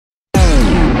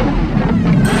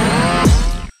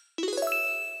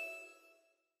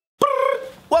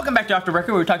Welcome back to Off the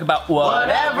Record, where we talk about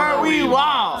whatever we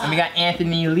want. And we got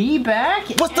Anthony Lee back.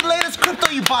 What's the latest crypto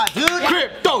you bought, dude?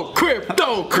 Crypto.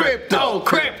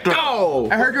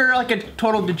 I heard you're like a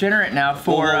total degenerate now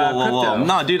for crypto.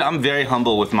 No, dude, I'm very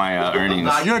humble with my earnings.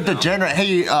 You're a degenerate.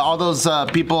 Hey, all those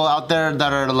people out there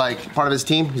that are like part of his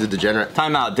team, he's a degenerate.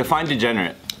 Time out. Define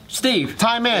degenerate. Steve.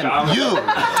 Time in.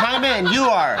 Time in. You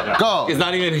are. Go. It's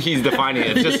not even he's defining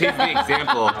it. It's just he's the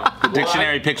example. The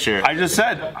dictionary picture. I just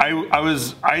said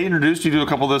I introduced you to a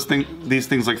couple of these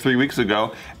things like 3 weeks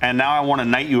ago, and now I want to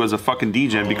knight you as a fucking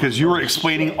degen because you were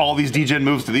explaining all these degen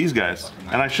moves to these guys,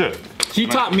 and I should. He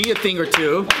taught me a thing or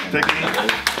two. Take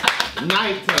it.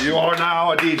 You are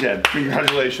now a degen.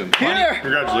 Congratulations. Here.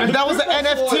 Congratulations. That was an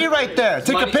NFT right there.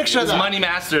 Take a picture of It's that. Money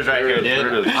Masters right here,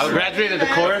 dude. I graduated the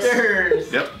course.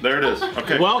 Yep, there it is.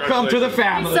 Okay. Welcome to the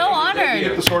family. So honored.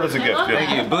 Get the sword as a gift. Thank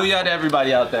you. Booyah to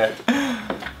everybody out there.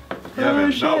 Yeah, man.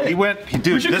 No, dude, We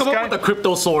should this come guy. up with a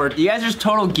crypto sword. You guys are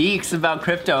total geeks about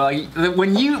crypto. Like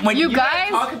when you guys,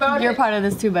 talk about you're it. part of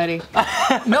this too, buddy.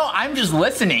 No, I'm just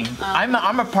listening. I'm an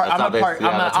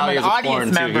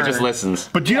audience member. He just listens.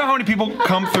 But do you know how many people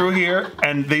come through here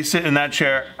and they sit in that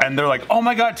chair and they're like, "Oh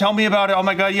my God, tell me about it. Oh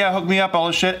my God, yeah, hook me up, all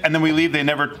this shit." And then we leave. They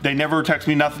never text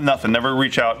me nothing. Never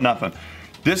reach out, nothing.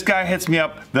 This guy hits me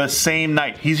up the same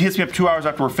night. He hits me up 2 hours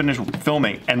after we're finished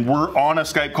filming, and we're on a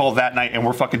Skype call that night, and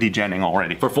we're fucking degenning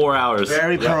already. For 4 hours.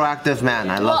 Very proactive man.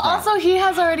 I love that. Also, he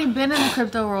has already been in the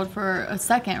crypto world for a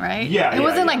second, right? Yeah, It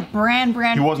wasn't like brand.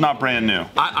 He was not brand new.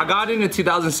 I got into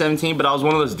 2017, but I was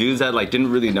one of those dudes that like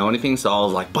didn't really know anything, so I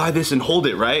was like, buy this and hold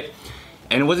it, right?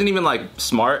 And it wasn't even like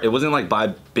smart. It wasn't like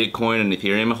buy Bitcoin and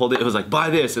Ethereum and hold it. It was like buy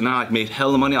this, and then I like made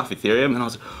hella money off Ethereum, and I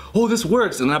was like, oh, this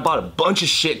works. And then I bought a bunch of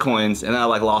shit coins, and then I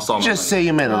like lost all my money. Just say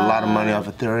you made a lot of money off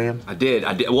Ethereum. I did.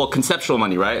 Well, conceptual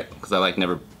money, right? Because I like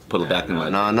never put it back in my.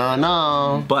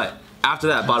 No. But after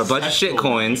that, bought a bunch of shit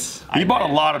coins. He bought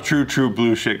a lot of true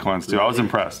blue shit coins too. I was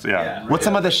impressed. Yeah. What's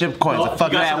some other shit coins?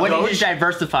 Yeah, what did you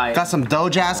diversify? Got some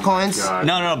Doge ass coins?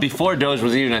 No. Before Doge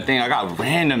was even a thing, I got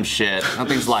random shit.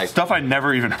 Nothing's like Stuff I'd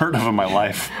never even heard of in my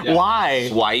life. Why?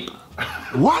 swipe.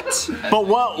 What? But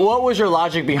what was your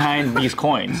logic behind these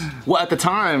coins? Well, at the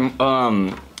time,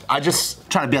 I just.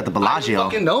 Trying to be at the I didn't Bellagio.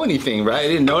 fucking know anything, right? I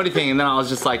didn't know anything, and then I was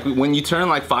just like, when you turn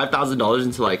like $5,000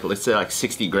 into like, let's say like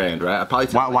 60 grand, right? I probably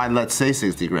took, Why let's say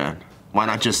 60 grand? Why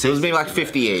not just it was 60? maybe like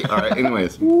 58. All right.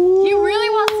 Anyways, He really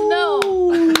wants to know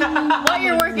what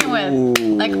you're working with,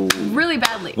 like really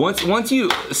badly. once you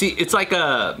see, it's like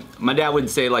my dad would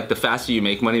say like the faster you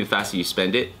make money, the faster you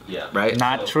spend it. Yeah. Right.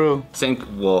 Not true. Same.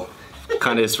 Well.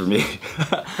 Kind of is for me.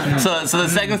 so the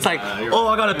second it's like, oh,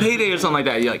 I got a payday or something like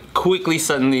that, you like quickly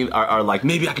suddenly are like,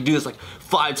 maybe I could do this like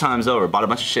 5 times over. Bought a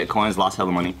bunch of shit coins, lost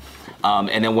hella money,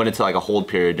 and then went into like a hold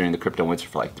period during the crypto winter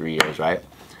for like 3 years, right?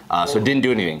 So didn't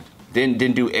do anything. Didn't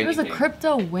do anything. It was a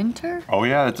crypto winter. Oh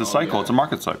yeah, it's a cycle. It's a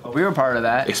market cycle. We were part of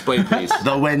that. Explain, please.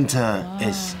 The winter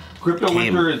is. Crypto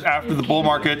winter is after the bull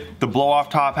market. The blow off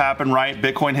top happened, right?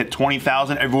 Bitcoin hit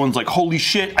 20,000. Everyone's like, holy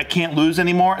shit, I can't lose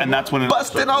anymore. And that's when it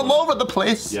Busting all over the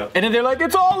place. Yep. And then they're like,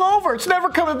 it's all over. It's never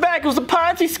coming back. It was a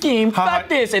Ponzi scheme. Fuck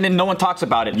this. And then no one talks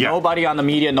about it. Yeah. Nobody on the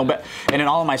media. Nobody. And then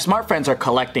all of my smart friends are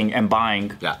collecting and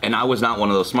buying. Yeah, and I was not one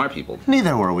of those smart people.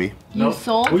 Neither were we. You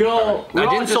sold? We all I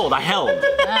didn't sold. I held.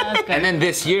 That's good. And then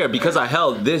this year, because I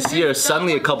held,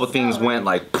 suddenly a couple things went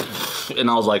like,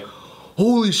 and I was like,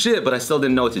 holy shit, but I still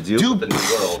didn't know what to do with the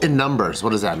new world. In numbers,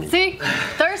 what does that mean? See,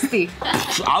 thirsty.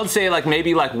 I would say like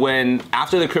maybe like when,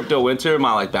 after the crypto winter,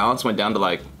 my like balance went down to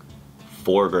like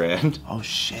 4 grand. Oh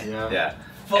shit. Yeah.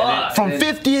 From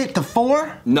 58 to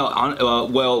 4? No,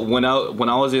 well, when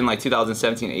I was in like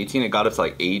 2017, 18, it got up to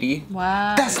like 80.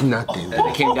 Wow. That's nothing. And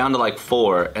it came down to like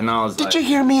 4, and then I was Did like, you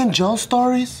hear me and Joe's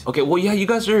stories? okay, well, yeah, you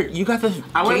got the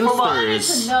I went from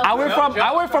gangsters. I went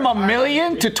from $1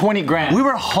 million to 20 grand. We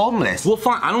were homeless. Well,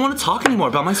 fine, I don't want to talk anymore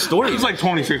about my stories. was like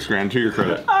 26 grand to your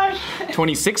credit.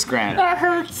 26 grand. That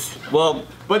hurts. Well,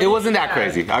 it wasn't that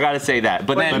crazy. I gotta say that.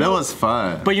 But then, But it was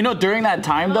fun. But you know, during that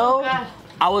time though, God.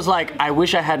 I was like, I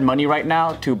wish I had money right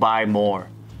now to buy more.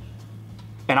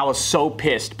 And I was so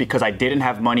pissed because I didn't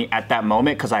have money at that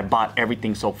moment because I bought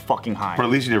everything so fucking high. But at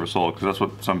least you never sold because that's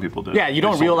what some people do. Yeah, you They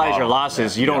don't sold realize a your lot.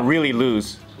 losses. You don't really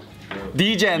lose.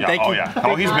 DJ, Yeah, thank oh you. yeah.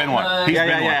 Oh, he's been one. He's Yeah,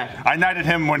 been yeah, one. I knighted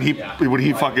him when he fucking Wait,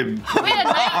 a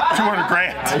night, 200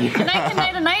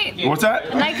 grand. a night. What's that?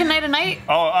 A night.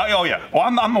 Oh yeah. Well,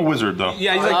 I'm a wizard though.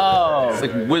 yeah, he's like, it's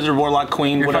like wizard, warlock,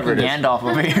 queen, You're whatever fucking it is. Gandalf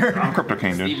over here. I'm Crypto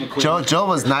King, dude. Joe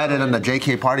was knighted in the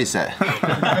JK party set.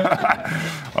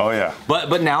 Oh yeah.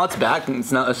 But now it's back. And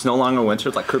it's no longer winter.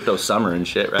 It's like crypto summer and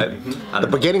shit, right? I The don't know.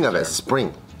 beginning of it,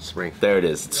 spring. Spring. There it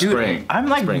is. Dude, Spring. I'm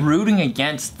like Spring. rooting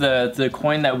against the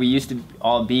coin that we used to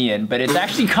all be in, but it's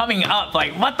actually coming up.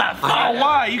 Like, what the Oh, fuck?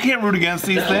 why? You can't root against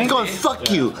these things. Going fuck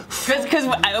you. Because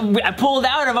I pulled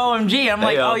out of OMG. I'm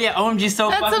like, Hey, yo. oh yeah, OMG's so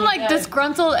That's fucking some like good.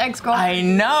 disgruntled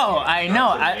ex-girlfriend. I know.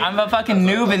 I'm a fucking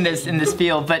noob in this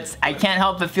field, but I can't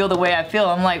help but feel the way I feel.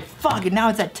 I'm like, fuck, now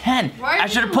it's at 10. Why are I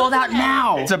should have you pulled out looking at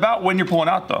now. It's about when you're pulling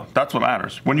out, though. That's what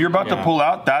matters. When you're about to pull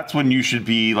out, that's when you should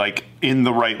be like in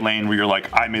the right lane where you're like,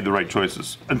 I made the right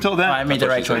choices. Until then, I made the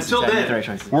right choices. Until I made then, the right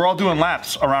choices. we're all doing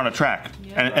laps around a track,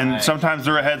 and sometimes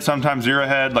they're ahead, sometimes you're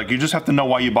ahead. Like you just have to know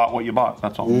why you bought what you bought.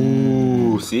 That's all.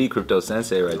 Ooh, see, Crypto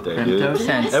Sensei right there, dude. Crypto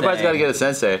Sensei. Everybody's got to get a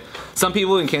sensei. Some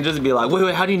people can just be like,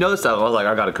 wait, how do you know this stuff? I was like,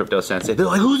 I got a Crypto Sensei. They're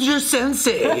like, who's your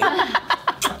sensei?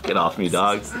 Get off me,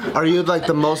 dogs. Are you like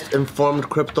the most informed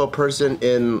crypto person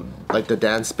in like the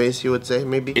dance space? You would say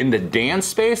maybe. In the dance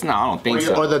space? No, I don't think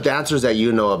so. Or the dancers that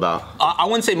you know about. I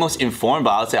wouldn't say most informed,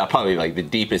 but I would say I'm probably like the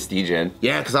deepest DJ.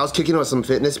 Yeah, because I was kicking with some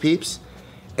fitness peeps,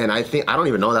 and I think I don't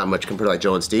even know that much compared to like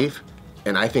Joe and Steve,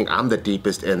 and I think I'm the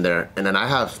deepest in there. And then I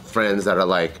have friends that are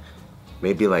like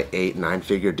maybe like 8-9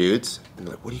 figure dudes, and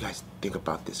they're like, what do you guys think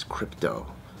about this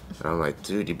crypto? And I'm like,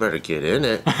 dude, you better get in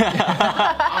it.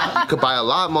 You could buy a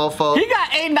lot, mofo. He got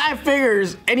 8-9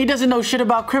 figures and he doesn't know shit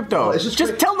about crypto. it's Just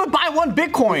just tell him to buy 1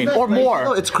 Bitcoin or No,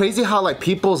 more. it's crazy how like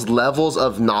people's levels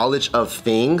of knowledge of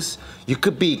things, you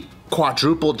could be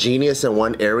quadruple genius in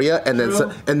one area, and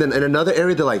then in another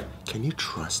area they're like, can you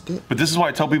trust it? But this is why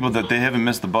I tell people that they haven't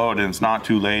missed the boat and it's not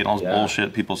too late. All this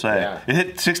bullshit people say. Yeah. It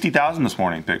hit 60,000 this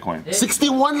morning, Bitcoin.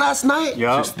 61 last night.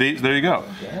 Yup. There you go.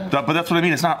 But that's what I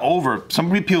mean. It's not over. Some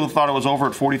people thought it was over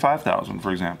at 45,000,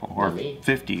 for example, or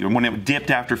 50, or when it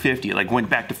dipped after 50, it like went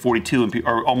back to 42 and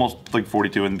or almost like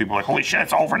 42, and people were like, "Holy shit,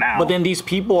 it's over now." But then these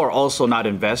people are also not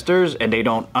investors and they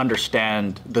don't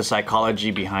understand the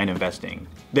psychology behind investing.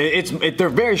 They're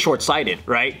very short-sighted,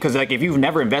 right? Because like if you've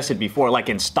never invested before, like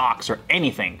in stocks or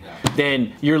anything,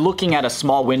 then you're looking at a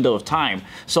small window of time.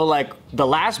 So like the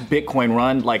last Bitcoin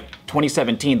run, like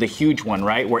 2017, the huge one,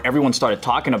 right? Where everyone started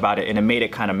talking about it and it made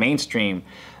it kind of mainstream.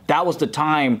 That was the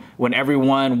time when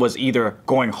everyone was either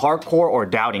going hardcore or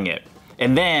doubting it.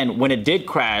 And then when it did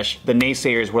crash, the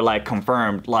naysayers were like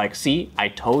confirmed, like, see, I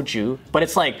told you. But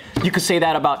it's like, you could say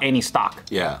that about any stock.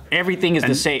 Yeah. Everything is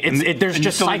the same. There's and just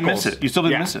you still cycles. Didn't miss it. You still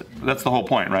didn't miss it. That's the whole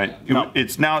point, right? No.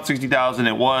 It's now at 60,000.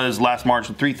 It was last March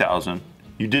at 3,000.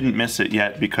 You didn't miss it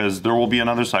yet because there will be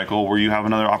another cycle where you have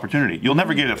another opportunity. You'll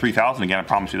never get it at 3,000 again. I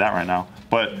promise you that right now.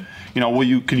 But can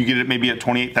you get it maybe at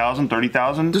 28,000,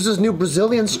 30,000? There's this new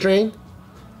Brazilian strain.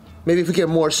 Maybe if we get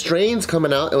more strains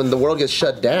coming out and when the world gets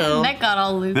shut down. That got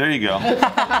all loose. There you go.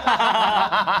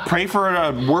 Pray for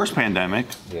a worse pandemic.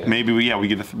 Yeah. Maybe we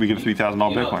get a $3,000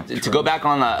 Bitcoin. To go back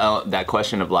on that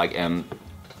question of like, in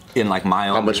like my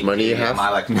own. How much money you have?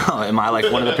 Am I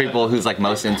like one of the people who's like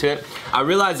most into it? I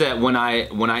realized that when I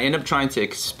end up trying to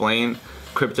explain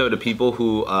crypto to people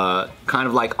who kind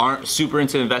of like aren't super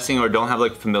into investing or don't have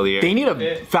like familiarity. They need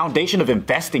a foundation of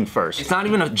investing first. It's not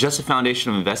even just a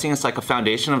foundation of investing. It's like a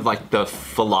foundation of like the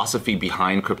philosophy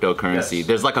behind cryptocurrency. Yes.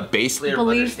 There's like a base layer of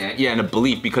understanding. Yeah, and a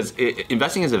belief, because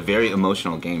investing is a very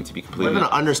emotional game, to be completely honest.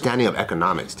 Even an understanding of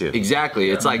economics too. Exactly.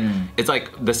 Yeah. It's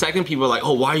like the second people are like,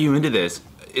 oh, why are you into this?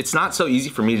 It's not so easy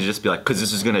for me to just be like, because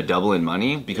this is gonna double in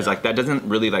money, because like that doesn't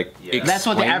really like explain That's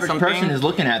what the average person is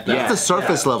looking at though. Yeah. That's the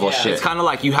surface level shit. It's kind of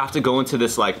like you have to go into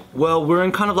this like, well, we're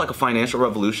in kind of like a financial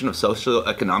revolution of social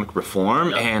economic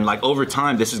reform, and like over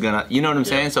time this is gonna, you know what I'm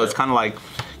saying? So it's kind of like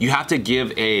you have to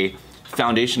give a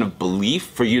foundation of belief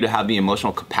for you to have the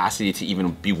emotional capacity to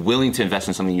even be willing to invest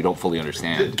in something you don't fully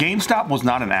understand. GameStop was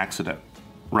not an accident.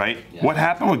 Right? Yeah. What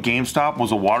happened with GameStop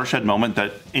was a watershed moment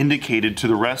that indicated to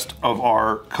the rest of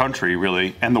our country,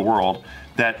 really, and the world,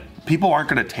 that people aren't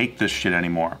going to take this shit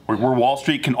anymore. Where Wall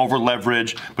Street can over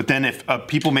leverage, but then if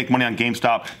people make money on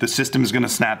GameStop, the system is going to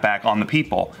snap back on the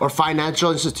people. Or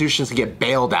financial institutions can get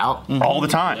bailed out. All the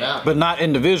time. Yeah. But not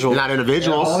individuals. Not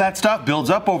individuals. All that stuff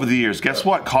builds up over the years. Guess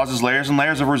what? Causes layers and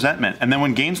layers of resentment. And then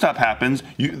when GameStop happens,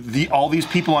 all these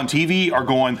people on TV are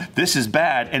going, this is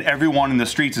bad, and everyone in the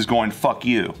streets is going, fuck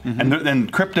you. And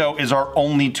then crypto is our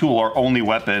only tool, our only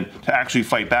weapon to actually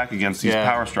fight back against these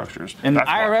power structures. And the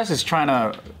IRS is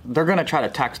they're gonna try to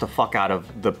tax the fuck out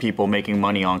of the people making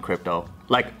money on crypto,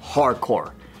 like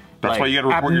hardcore. That's why you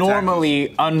gotta report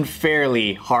abnormally,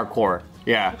 unfairly hardcore.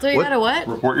 Yeah. So you gotta what?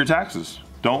 Report your taxes.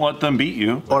 Don't let them beat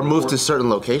you. Or move to certain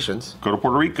locations. Go to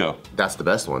Puerto Rico. That's the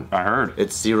best one. I heard.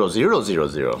 It's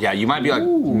 0000. Yeah, you might be like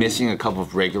missing a couple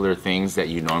of regular things that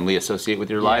you normally associate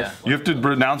with your life. You have to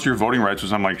renounce your voting rights,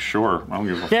 which I'm like, sure. I don't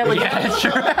give a fuck. Yeah, but Yeah,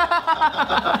 sure.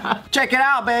 check it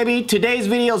out, baby. Today's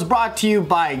video is brought to you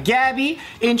by Gabi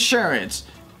Insurance.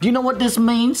 Do you know what this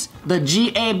means? The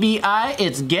GABI,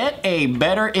 it's get a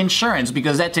better insurance,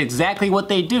 because that's exactly what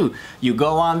they do. You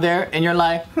go on there and you're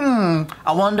like,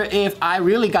 I wonder if I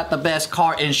really got the best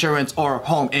car insurance or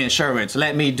home insurance.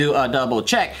 Let me do a double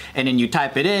check. And then you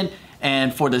type it in,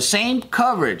 and for the same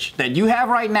coverage that you have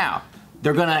right now,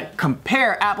 they're gonna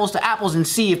compare apples to apples and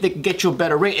see if they can get you a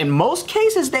better rate. In most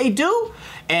cases, they do.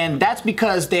 And that's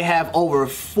because they have over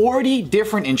 40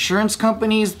 different insurance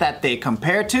companies that they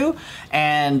compare to.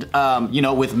 And, you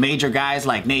know, with major guys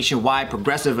like Nationwide,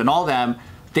 Progressive, and all them,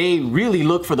 they really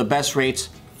look for the best rates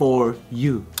for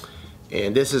you.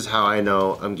 And this is how I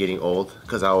know I'm getting old,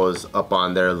 because I was up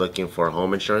on there looking for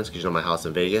home insurance, because you know my house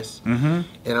in Vegas. And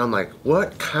I'm like,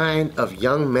 what kind of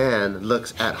young man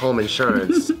looks at home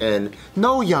insurance? And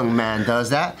no young man does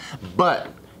that. But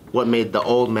what made the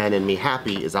old man in me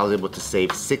happy is I was able to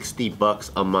save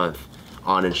 $60 a month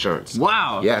on insurance.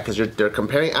 Wow. Yeah, because they're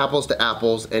comparing apples to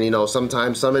apples, and you know,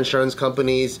 sometimes some insurance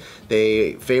companies,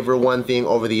 they favor one thing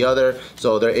over the other,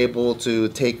 so they're able to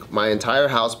take my entire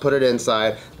house, put it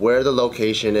inside, where the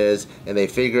location is, and they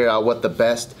figure out what the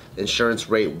best insurance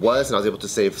rate was, and I was able to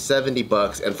save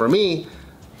 $70. And for me,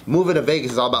 moving to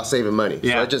Vegas is all about saving money.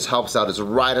 Yeah. So it just helps out. It's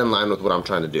right in line with what I'm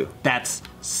trying to do. That's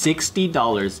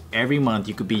 $60 every month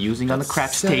you could be using on the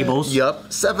craps tables. Yup,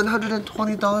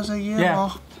 $720 a year. Yeah.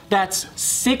 Oh. That's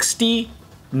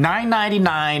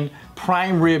 $69.99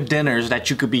 prime rib dinners that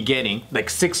you could be getting, like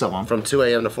 6 of them. From 2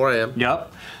 a.m. to 4 a.m.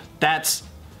 Yup. That's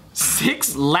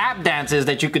 6 lap dances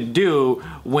that you could do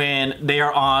when they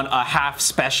are on a half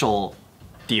special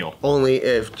deal. Only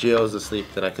if Gio's asleep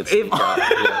that I could sleep out.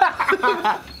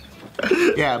 Yeah.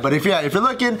 Yeah, but if you're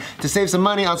looking to save some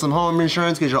money on some home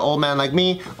insurance because you're an old man like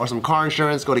me, or some car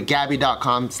insurance, go to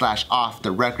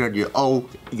Gabi.com/off-the-record. You owe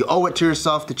it to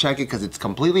yourself to check it because it's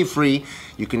completely free.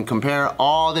 You can compare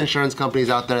all the insurance companies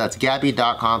out there. That's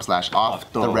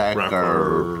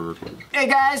Gabi.com/off-the-record. Hey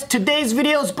guys, today's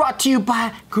video is brought to you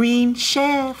by Green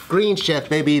Chef. Green Chef,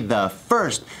 baby, the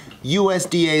first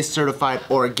USDA certified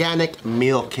organic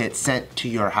meal kit sent to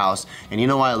your house. And you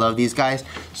know why I love these guys?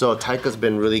 So Taika's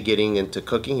been really getting into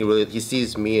cooking. He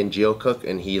sees me and Gio cook,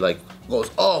 and he like goes,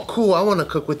 oh cool, I want to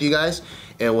cook with you guys.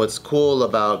 And what's cool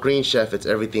about Green Chef, it's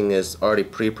everything is already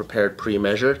pre-prepared,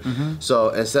 pre-measured. So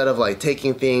instead of like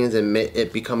taking things and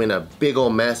it becoming a big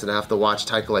old mess and I have to watch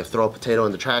Taika like throw a potato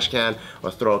in the trash can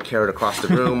or throw a carrot across the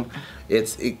room,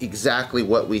 it's exactly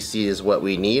what we see is what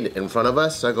we need in front of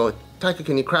us. So I go, Taika,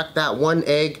 can you crack that one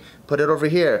egg? Put it over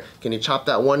here. Can you chop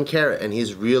that one carrot? And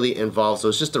he's really involved. So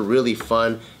it's just a really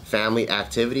fun family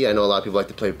activity. I know a lot of people like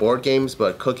to play board games,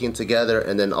 but cooking together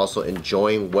and then also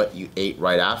enjoying what you ate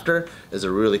right after is a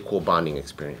really cool bonding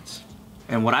experience.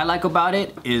 And what I like about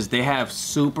it is they have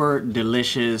super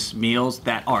delicious meals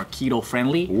that are keto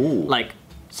friendly. Ooh. Like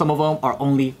some of them are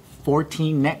only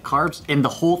 14 net carbs in the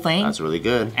whole thing. That's really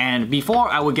good. And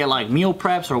before I would get like meal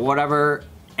preps or whatever,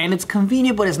 and it's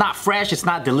convenient, but it's not fresh, it's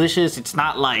not delicious, it's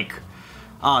not like,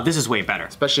 this is way better.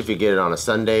 Especially if you get it on a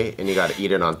Sunday and you gotta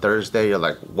eat it on Thursday, you're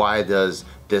like, why does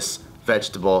this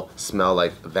vegetable smell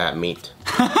like that meat?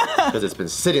 Because it's been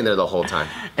sitting there the whole time.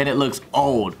 And it looks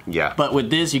old. Yeah. But with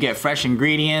this, you get fresh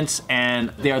ingredients, and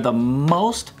they are the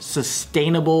most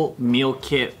sustainable meal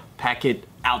kit packet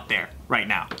out there right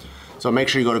now. So make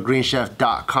sure you go to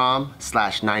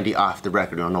greenchef.com/90 off the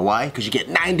record. You don't know why? Because you get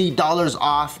 $90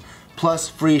 off plus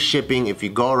free shipping if you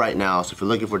go right now. So if you're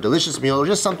looking for a delicious meal or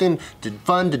just something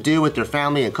fun to do with your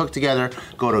family and cook together,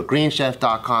 go to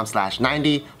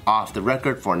greenchef.com/90 off the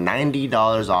record for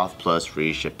 $90 off plus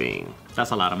free shipping.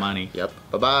 That's a lot of money. Yep.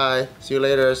 Bye-bye. See you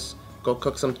later. Go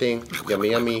cook something.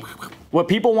 Yummy, yummy. What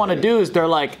people want to do is they're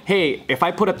like, hey, if I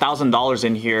put $1,000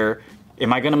 in here,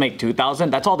 am I gonna make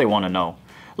 2,000? That's all they want to know.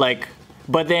 Like,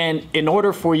 but then in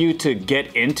order for you to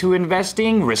get into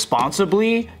investing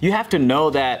responsibly, you have to know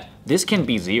that this can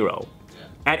be zero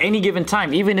at any given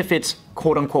time, even if it's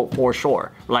quote unquote for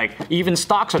sure. Like even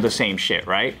stocks are the same shit,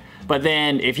 right? But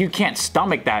then if you can't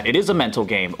stomach that, it is a mental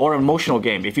game or emotional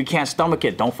game. If you can't stomach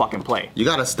it, don't fucking play. You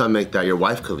gotta stomach that your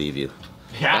wife could leave you.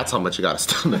 That's how much you got to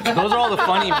stomach. Those are all the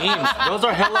funny memes. Those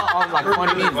are hella on like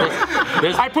funny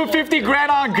memes. I put 50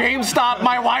 grand on GameStop.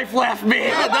 My wife left me.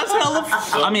 Yeah, that's hella.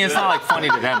 I mean, it's not like funny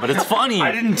to them, but it's funny.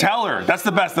 I didn't tell her. That's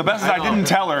the best. The best is I didn't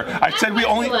tell her. I said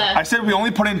we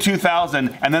only put in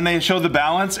 2,000, and then they show the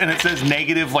balance, and it says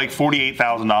negative like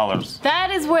 $48,000.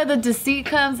 That is where the deceit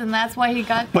comes, and that's why he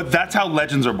got. But that's how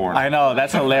legends are born. I know,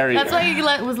 that's hilarious. That's why he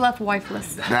was left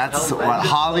wifeless. That's what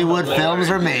Hollywood films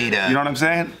are made of. You know what I'm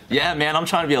saying? Yeah, man, I'm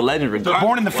trying to be a legend. They're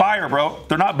born in the fire, bro.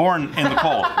 They're not born in the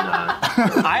coal.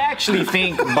 I actually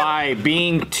think by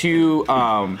being too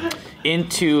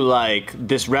into like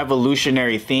this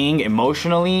revolutionary thing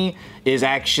emotionally is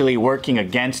actually working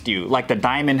against you. Like the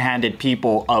diamond-handed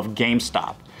people of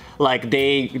GameStop. Like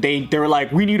they were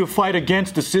like, we need to fight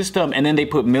against the system, and then they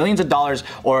put millions of dollars,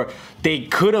 or they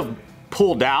could have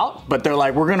pulled out, but they're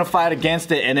like, we're gonna fight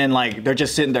against it, and then like they're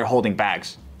just sitting there holding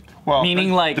bags. Well,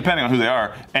 meaning like depending on who they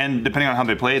are and depending on how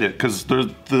they played it, because there's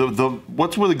the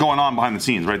what's really going on behind the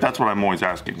scenes, right? That's what I'm always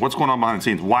asking. What's going on behind the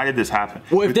scenes? Why did this happen?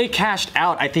 Well, if they cashed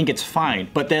out, I think it's fine.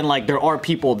 But then like there are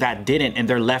people that didn't, and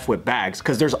they're left with bags,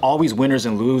 because there's always winners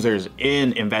and losers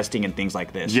in investing in things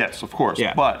like this. Yes, of course.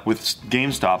 Yeah. But with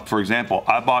GameStop, for example,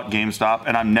 I bought GameStop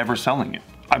and I'm never selling it.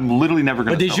 I'm literally never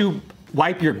going to sell it. But did you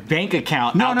wipe your bank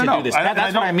account out to do this?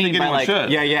 That's what I mean by like,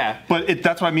 yeah. But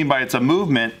that's what I mean by it's a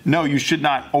movement. No, you should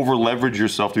not over leverage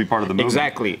yourself to be part of the movement.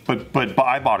 Exactly. But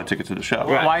I bought a ticket to the show.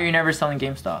 Right. Why are you never selling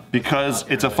GameStop? Because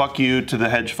it's a fuck you to the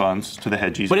hedge funds, to the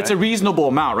hedgies. But it's a reasonable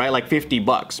amount, right? Like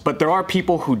 $50. But there are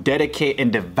people who dedicate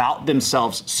and devote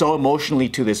themselves so emotionally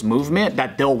to this movement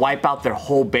that they'll wipe out their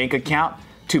whole bank account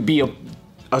to be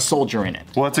a soldier in it.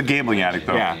 Well, it's a gambling addict,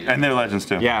 though. Yeah. And they're legends,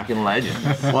 too. Yeah. Fucking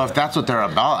legends. Well, if that's what they're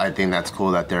about, I think that's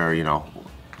cool that they're,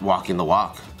 walking the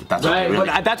walk. That's what Right, they really.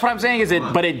 but that's what I'm saying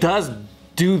but it does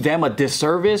do them a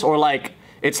disservice, or like,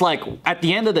 it's like at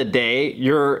the end of the day,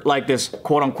 you're like this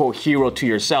quote unquote hero to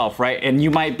yourself, right? And you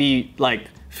might be like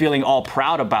feeling all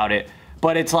proud about it,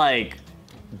 but it's like,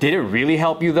 did it really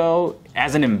help you though?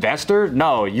 As an investor?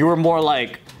 No, you were more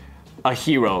like a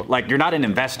hero. Like you're not an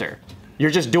investor.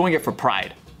 You're just doing it for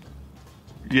pride.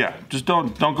 Yeah, just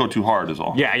don't go too hard is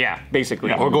all. Yeah,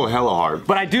 basically. Or go hella hard.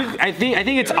 But I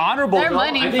think it's honorable. Their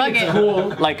money, I think fuck it's it. cool.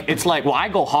 Like it's like, well, I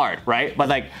go hard, right?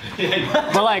 But I'm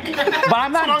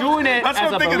not doing it That's as what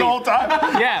I'm a thinking the whole belief.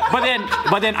 time. Yeah,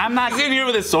 but then I'm not He's in here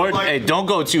with his sword. Hey, don't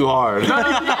go too hard.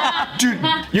 Dude,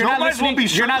 You're not might as well listening. be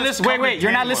You're not shirtless listening. Wait. covered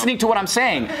You're not cantaloupe. listening to what I'm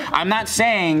saying. I'm not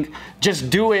saying just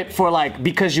do it for like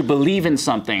because you believe in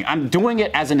something. I'm doing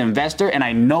it as an investor, and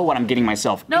I know what I'm getting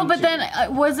myself. No, into. but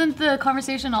then wasn't the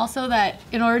conversation also that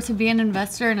in order to be an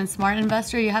investor and a smart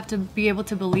investor, you have to be able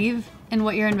to believe in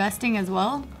what you're investing as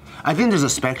well? I think there's a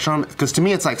spectrum, because to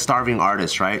me it's like starving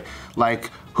artists, right?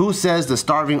 Like, who says the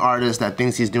starving artist that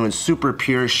thinks he's doing super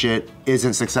pure shit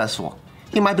isn't successful?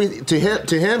 He might be, to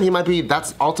him, he might be,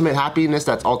 that's ultimate happiness,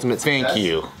 that's ultimate success. Thank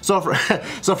you.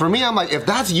 So for me, I'm like, if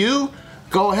that's you,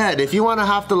 go ahead. If you want to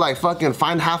have to like fucking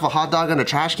find half a hot dog in a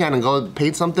trash can and go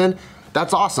paint something,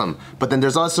 that's awesome. But then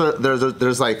there's also,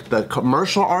 there's like the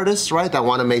commercial artists, right, that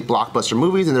want to make blockbuster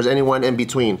movies, and there's anyone in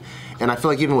between. And I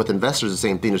feel like even with investors, the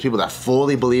same thing. There's people that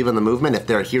fully believe in the movement. If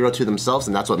they're a hero to themselves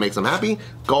and that's what makes them happy,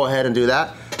 go ahead and do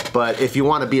that. But if you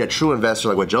want to be a true investor,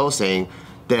 like what Joe's saying,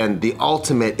 then the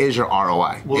ultimate is your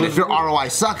ROI. And if your ROI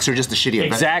sucks, you're just a shitty investor.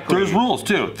 exactly. There's rules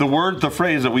too. The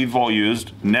phrase that we've all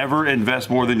used, never invest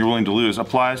more than you're willing to lose,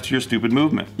 applies to your stupid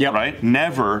movement. Yep. Right?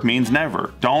 Never means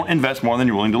never. Don't invest more than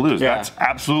you're willing to lose. Yeah. That's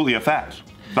absolutely a fact.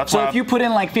 That's So why if you put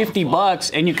in like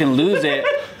 $50 and you can lose it,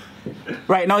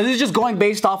 right? No, this is just going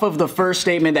based off of the first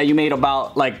statement that you made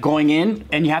about like going in,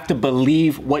 and you have to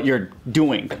believe what you're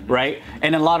doing, right?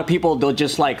 And a lot of people, they'll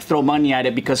just like throw money at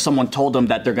it because someone told them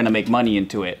that they're gonna make money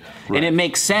into it, and it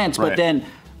makes sense. But Right. then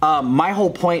my whole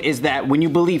point is that when you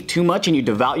believe too much and you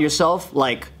devout yourself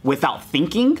like without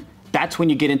thinking, that's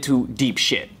when you get into deep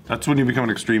shit. that's when you become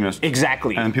an extremist.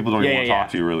 Exactly. And people don't even want to Yeah.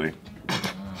 talk to you really.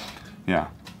 Yeah.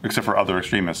 Except for other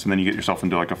extremists, and then you get yourself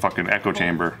into like a fucking echo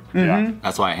chamber. Yeah.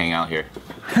 That's why I hang out here.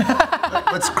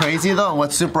 What's crazy though, and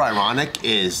what's super ironic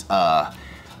is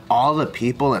all the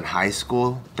people in high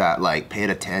school that like paid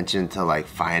attention to like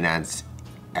finance,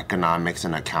 economics,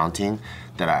 and accounting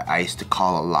that I used to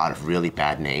call a lot of really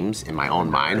bad names in my own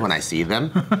mind when I see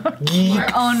them. Your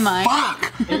own mind.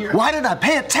 Fuck! Why did I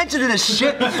pay attention to this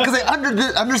shit? Because I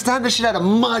understand this shit at a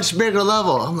much bigger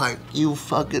level. I'm like, you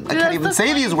fucking, I can't that's even the say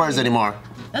funny these words thing. anymore.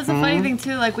 That's the funny thing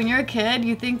too. Like when you're a kid,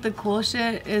 you think the cool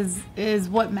shit is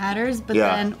what matters, but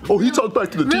then Oh, he talked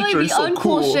back to the really teacher. the He's so uncool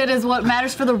cool. shit is what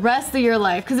matters for the rest of your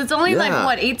life. Because it's only like Yeah.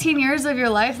 what 18 years of your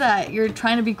life that you're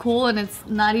trying to be cool, and it's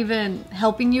not even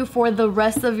helping you for the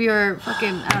rest of your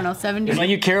fucking 70. When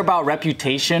you care about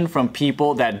reputation from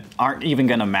people that aren't even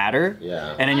gonna matter,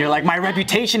 Yeah. and then you're like, my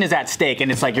reputation is at stake,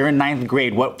 and it's like you're in 9th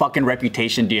grade. What fucking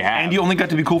reputation do you have? And you only got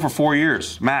to be cool for 4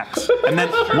 years, max. And then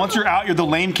once you're out, you're the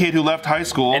lame kid who left high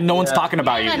school. And no one's talking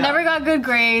about you. I never got good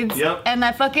grades, Yep. and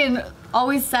I fucking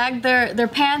always sagged their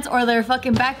pants or their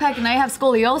fucking backpack, and now you have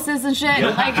scoliosis and shit.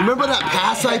 Like, Remember that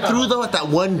pass I threw though at that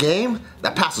one game?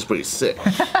 That pass was pretty sick.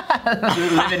 Living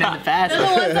in the past. they're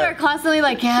the ones that are constantly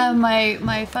like, yeah,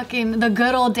 my fucking the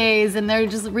good old days, and they're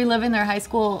just reliving their high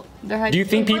school. Do you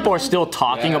think people are still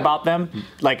talking about them,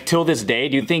 like till this day?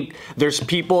 Do you think there's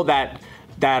people that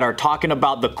are talking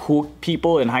about the cool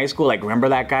people in high school? Like, remember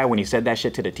that guy when he said that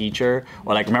shit to the teacher?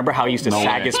 Or like, remember how he used to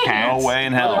sag his pants? No way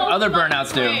in hell. Other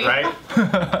burnouts do.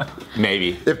 Right?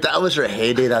 Maybe. If that was your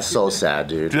heyday, that's so sad,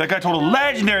 dude. Dude, that guy told a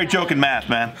legendary joke in math,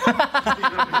 man.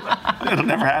 It'll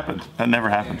never happen. That never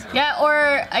happens. Yeah,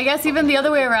 or I guess even the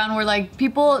other way around, where like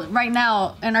people right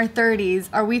now in our 30s,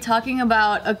 are we talking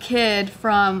about a kid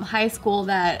from high school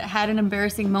that had an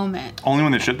embarrassing moment? Only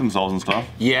when they shit themselves and stuff.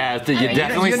 Yeah, you're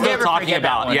definitely you still never talking forget that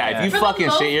about. one, Yeah, yeah. if you For the fucking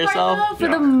most shit part, yourself. though,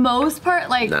 for the most part,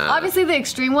 like Nah. obviously the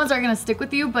extreme ones are gonna stick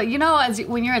with you, but you know,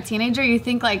 when you're a teenager, you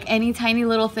think like any tiny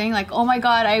little thing, like oh my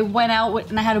god, I went out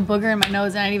and I had a booger in my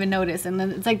nose and I didn't even notice, and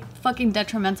then it's like fucking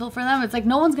detrimental for them. It's like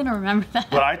no one's gonna remember that.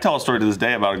 But I tell a story to this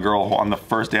day about a girl who on the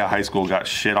first day of high school got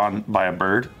shit on by a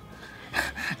bird.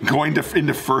 Going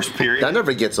into first period. That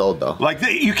never gets old though. Like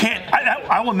you can't.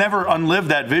 I will never unlive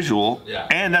that visual. Yeah.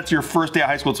 And that's your first day of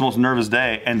high school. It's the most nervous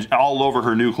day, and all over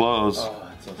her new clothes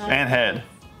and head.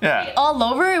 Yeah. All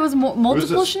over, it was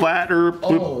multiple shit. Splatter.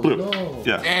 Bloop, bloop. no.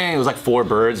 Yeah. Dang, it was like 4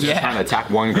 birds just Yeah. trying to attack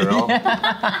one girl.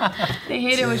 They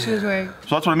hated what she was wearing.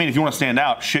 So that's what I mean. If you want to stand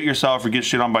out, shit yourself or get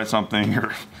shit on by something,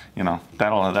 or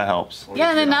that helps. Yeah,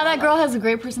 and then now that girl has a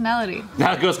great personality.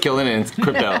 That girl's killing it in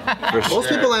crypto. For sure. Most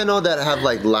people I know that have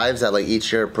like lives that like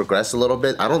each year progress a little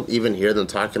bit, I don't even hear them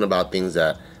talking about things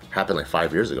that happened like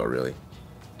 5 years ago, really.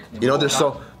 You know, they're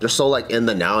so like in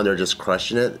the now and they're just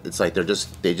crushing it. It's like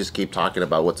they just keep talking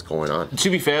about what's going on. To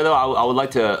be fair though, I would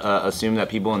like to assume that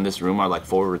people in this room are like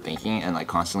forward thinking and like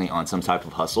constantly on some type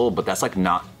of hustle, but that's like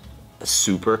not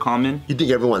super common. You think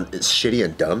everyone is shitty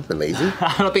and dumb and lazy?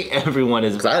 I don't think everyone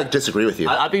is. 'Cause I disagree with you.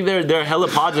 I think there are hella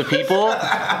pods of people.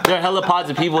 There are hella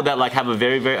pods of people that like have a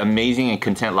very, very amazing and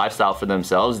content lifestyle for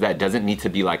themselves that doesn't need to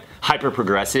be like hyper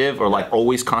progressive or like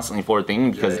always constantly forward thinking,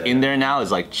 because in there now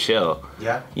is like chill.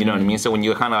 Yeah. You know what I mean? So when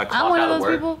you kind of like clock I'm one out of of those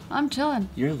work, people. I'm chilling.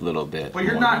 you're a little bit. But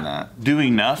you're more not than that.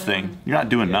 doing nothing. You're not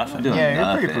doing nothing. Doing Yeah, you're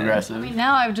nothing. pretty progressive. I mean,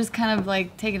 now I've just kind of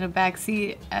like taken a back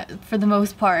seat for the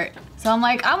most part. So I'm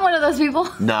like, I'm one of those people.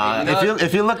 Nah,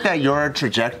 if you looked at your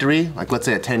trajectory, like let's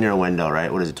say a 10-year window,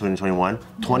 right? What is it, 2021?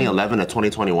 2011 to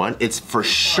 2021, it's for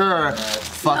sure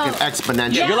fucking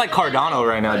exponential. Yeah. You're like Cardano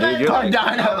right now, dude. You're like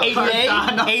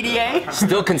Cardano, ADA?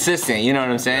 still consistent. You know what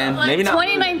I'm saying? Like Maybe not.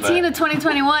 2019 to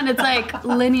 2021, it's like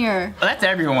linear. Well, that's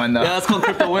everyone though. Yeah, that's called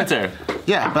crypto winter.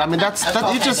 Yeah, but I mean that's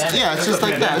you just it's just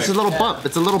like that. It's a little bump.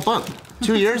 It's a little bump.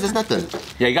 2 years is nothing.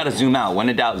 Yeah, you gotta zoom out. When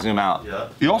in doubt, zoom out.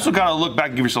 You also gotta look back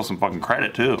and give yourself some fucking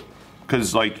credit too,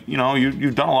 because like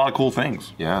you've done a lot of cool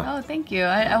things. Yeah. Oh, thank you.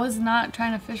 I was not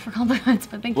trying to fish for compliments,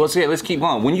 but thank you. Well, so yeah, let's keep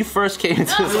going. When you first came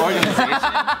into this organization,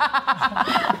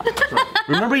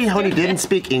 Remember when you didn't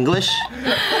speak English?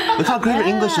 Look how great your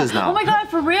English is now. Oh my god,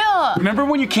 for real. Remember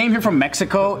when you came here from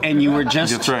Mexico and you were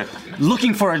just That's right.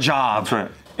 looking for a job? That's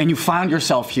right. And you found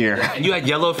yourself here. you had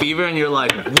yellow fever, and you're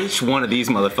like, which one of these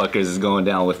motherfuckers is going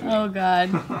down with me? Oh god.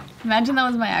 Imagine that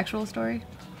was my actual story.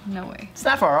 No way. It's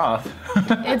not far off.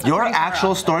 It's Your pretty far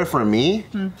actual off. story for me,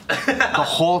 the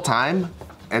whole time,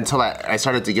 until I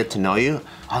started to get to know you,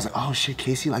 I was like, oh shit,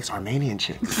 Casey likes Armenian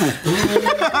chicks.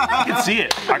 I can see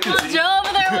it. I can see it. Joe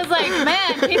over there was like,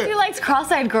 man, Casey likes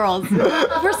cross-eyed girls.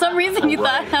 For some reason, you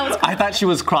thought that was. I thought she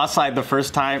was cross-eyed the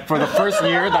first time, for the first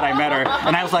year that I met her.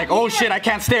 And I was like, oh shit, I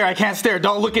can't stare,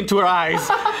 don't look into her eyes.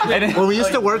 And then, When we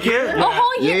used to work here, A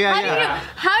whole year. Yeah.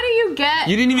 How do you get?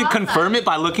 You didn't even cross-eyed? confirm it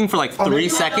by looking for like 3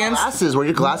 seconds? glasses, were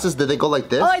your glasses, did they go like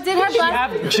this? Oh, I did have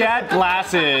glasses. she had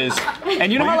glasses.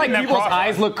 And you know Well, how you like didn't have people's cross-eyed.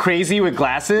 eyes look crazy with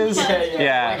glasses?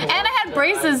 Yeah. And I had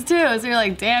braces too, so you're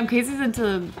like, damn, Casey's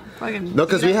into fucking. No,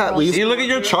 'cause we You look at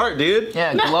your chart, dude.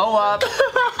 Yeah, glow up.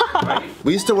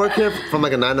 We used to work here from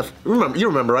like a 9 to, you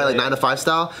remember, right? Like 9 to 5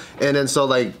 style. And then so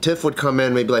like Tiff would come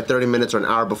in maybe like 30 minutes or an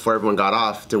hour before everyone got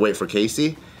off to wait for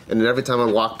Casey. And then every time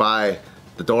I'd walk by,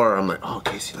 the door. I'm like, oh,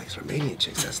 Casey likes Armenian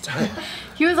chicks. That's tight.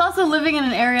 He was also living in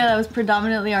an area that was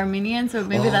predominantly Armenian, so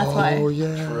maybe that's why. Oh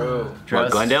yeah.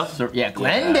 What, Glendale? Yeah,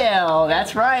 Glendale.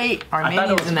 That's right. I thought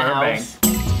it Armenians was in the Burbank. house.